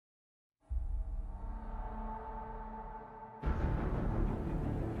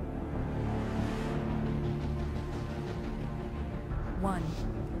1.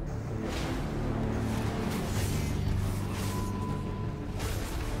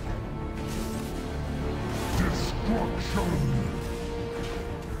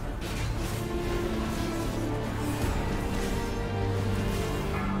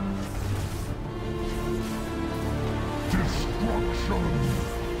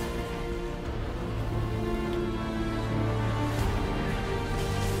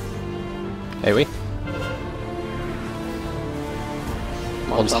 Hey, we.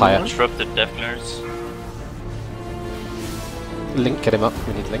 One's higher. Disrupted deafeners. Link, get him up.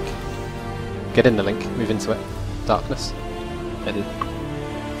 We need Link. Get in the Link. Move into it. Darkness. Edit.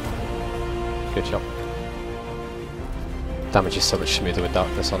 Good job. Damage is so much smoother with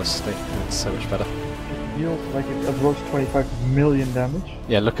Darkness, honestly. It's so much better. It feels like it absorbs 25 million damage.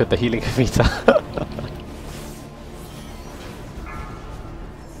 Yeah, look at the healing meter.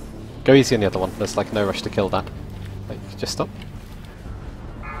 Go easy on the other one. There's like no rush to kill that. Like, just stop.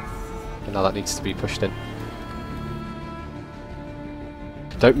 And now that needs to be pushed in.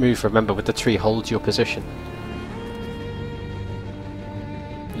 Don't move, remember, with the tree, hold your position.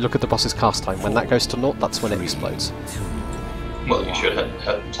 Look at the boss's cast time. When that goes to naught, that's when it explodes. Well, you should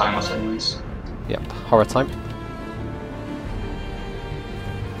have timers anyways. Yep, horror time.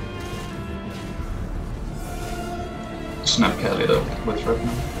 Snap Kelly though, with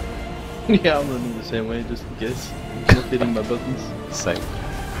Revenant. Yeah, I'm running the same way, just in case. I'm not hitting my buttons. Same.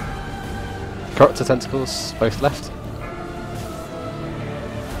 Corruptor tentacles, both left.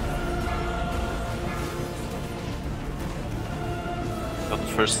 Got the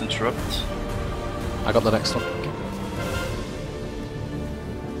first interrupt. I got the next one.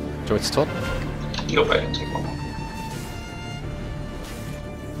 Do you want me to taunt? Go back and take one more.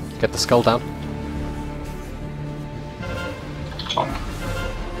 Get the skull down. Taunt.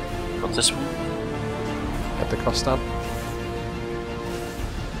 Got this one. Get the cross down.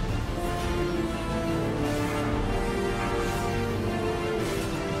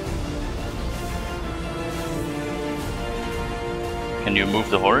 Can you move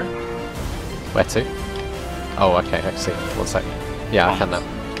the horror? Where to? Oh, okay, I see. 1 sec. Yeah, I can now.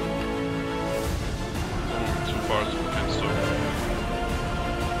 Too far to the store.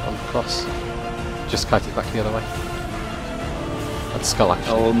 On the cross. Just kite it back the other way. And skull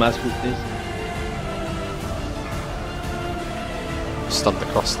action. I'll mask with this. Stun the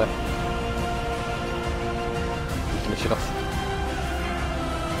cross there. Finish it off.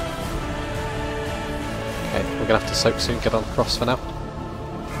 Okay, we're gonna have to soak soon. Get on the cross for now.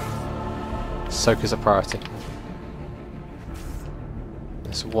 Soak is a priority.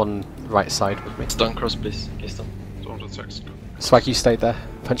 There's one right side with me. Stun cross, please. Okay, stun. Don't attack. Swag, you stayed there.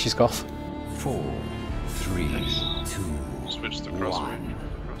 Punch his golf. 4, 3, 2, Switch the cross away. 1.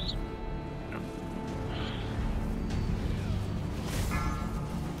 Cross.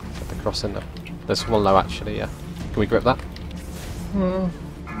 Get the cross in there. There's one low actually, yeah. Can we grip that?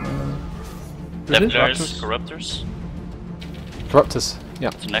 Deafeners, corruptors. Corruptors, yeah.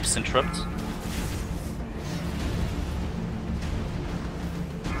 The next interrupt.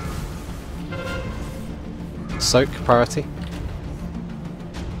 Soak, priority.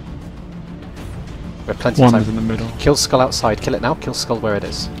 We have plenty of time. One is in the middle. Kill skull outside, kill it now, kill skull where it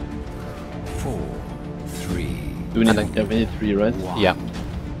is. 4, 3, Do we need, And then- yeah, we need 3, right? 1. Yeah.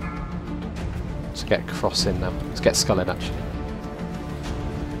 Let's get cross in now. Let's get skull in actually.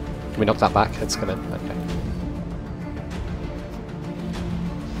 Can we knock that back? It's gonna. Okay.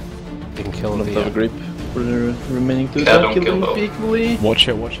 You can kill Not the. have a grip for the remaining 2. Yeah, don't kill kill them both. equally. Watch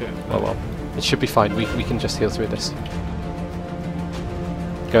it, watch it. Oh well. It should be fine. We can just heal through this.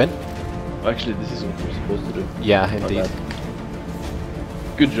 Go in? Actually, this is what we're supposed to do. Yeah, My indeed.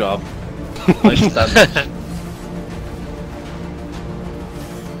 bad. Good job. Nice damage.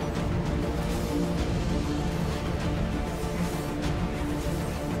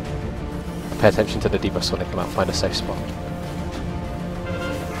 Pay attention to the debuffs when they come out. Find a safe spot.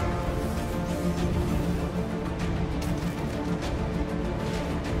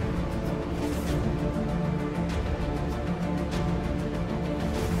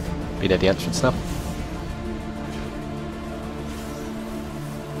 Be near the entrance now.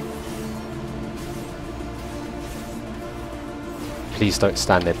 Please don't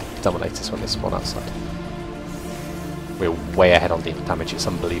stand in Dominators when they spawn outside. We're way ahead on the damage, it's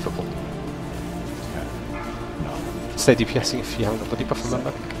unbelievable. Stay DPSing if you haven't got the debuff,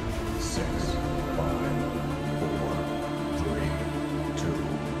 remember? 6, 5, 4, 3, 2,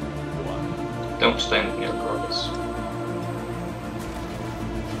 1. Don't stand near Corvus.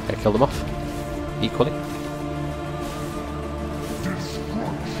 Okay, kill them off. Equally.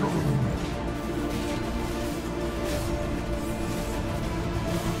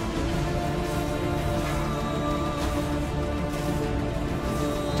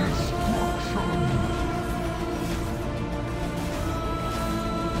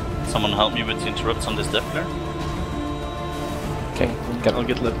 Someone help me with the interrupts on this Deathflare. Okay, I'll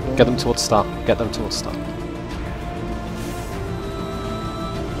get left. get them towards star. Get them towards star.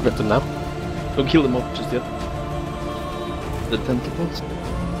 Rip them now. Don't kill them off just yet. The tentacles.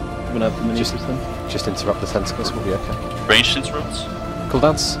 I'm gonna have to manipulate them. Just interrupt the tentacles. We'll be okay. Ranged interrupts.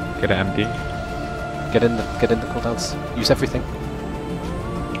 Cooldowns. Get an MD. Get in the cooldowns. Use everything.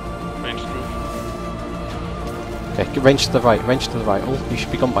 Ranged move. Okay, get range to the right. Range to the right. Oh, you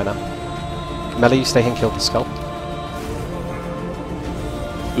should be gone by now. Melee, you stay here and kill the skull.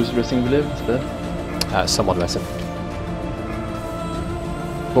 Who's resting relive? It's dead. Someone let him.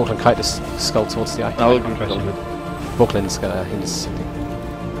 Borkland, kite this skull towards the eye. I'll agree with it. Borkland's gonna he's sitting.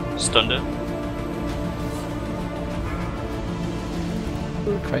 Stunned it.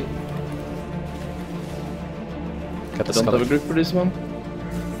 Great. Get the I don't skull. have a grip for this one.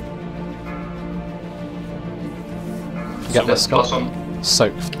 Get the skull. Last one.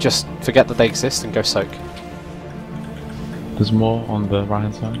 Soak. Just forget that they exist and go soak. There's more on the right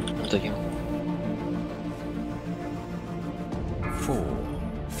hand side. I'm taking. 4,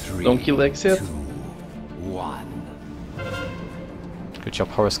 3, Don't kill the X yet. 2, 1. Good job,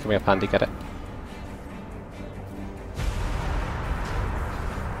 Horace. Coming up, Andy. Get it.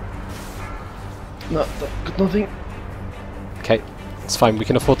 No, got nothing. Okay, it's fine. We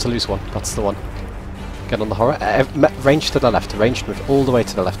can afford to lose one. That's the one. Get on the horror. Range to the left. Range move all the way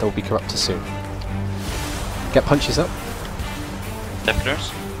to the left. They will be corrupted soon. Get punches up.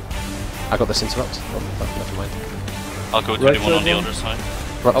 Deathflares. I got this interrupt. Oh, never mind. I'll go to Right the one on side the one. other side.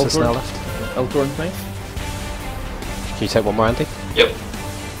 Raptors now Outward. left. Altor and Tank. Can you take one more, Andy? Yep.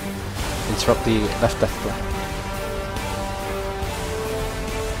 Interrupt the left death blast.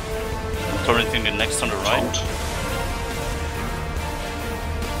 Torrenting the next on the right.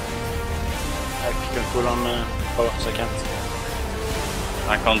 I can pull on so I can't.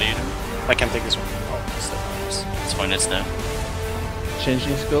 I can't either. I can take this one. Oh, it's dead. It's fine, it's there.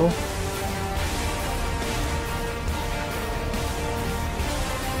 Changing skull.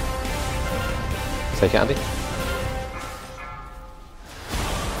 Take it, Andy.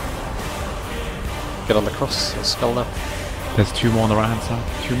 Get on the cross. Let's skull now. There's 2 more on the right hand side.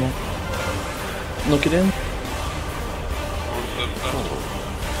 2 more. Knock it in.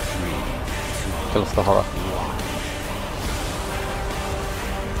 Kill off the horror.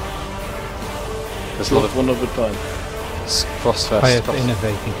 There's a lot of one over time. cross first. I have to cross.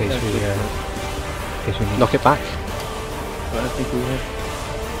 innovate in case we need. Knock it back. I think we will.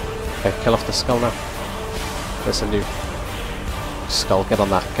 Okay, kill off the skull now. There's a new skull. Get on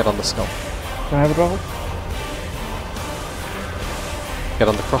that. Get on the skull. Can I have a double? Get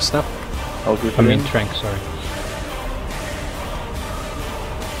on the cross now. I'll grip I it mean in. Trank, sorry.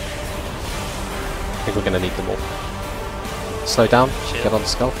 I think we're going to need them all. Slow down. Get on the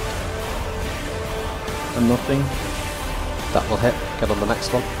skull. And nothing. That will hit. Get on the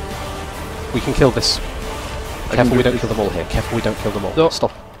next one. We can kill this. Careful we don't kill them all here. Careful we don't kill them all. No.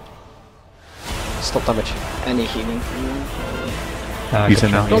 Stop. Stop damage. Any healing from you? He's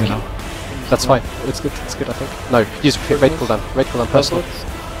in now, he's in now. That's fine. It's good, I think. No, use raid cooldown. Raid cooldown personal.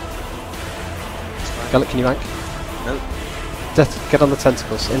 Gallic, can you rank? No. Death, get on the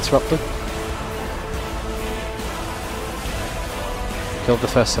tentacles. Interrupt them. Kill the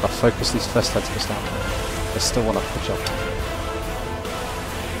first set off. Focus these first tentacles down. There's still one up. Good job.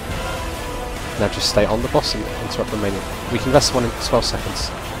 Now just stay on the boss and interrupt the minion. We can rest one in 12 seconds.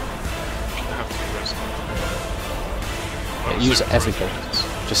 I have to rest. Yeah, use everything.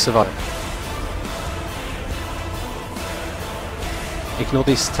 Just survive. Ignore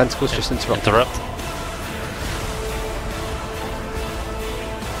these tentacles, just interrupt. Interrupt.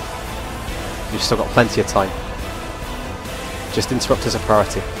 You've still got plenty of time. Just interrupt as a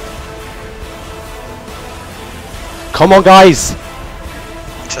priority. Come on, guys!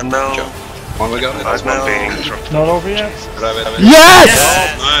 One we got it. Nice one being interrupted. Not over yet? Yes!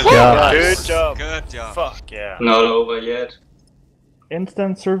 Good job. Good job. Fuck yeah. Not over yet.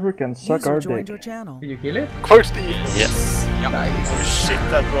 Instant server can suck our dick. Close the. Yes. Oh shit,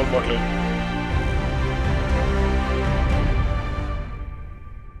 that roll bottle.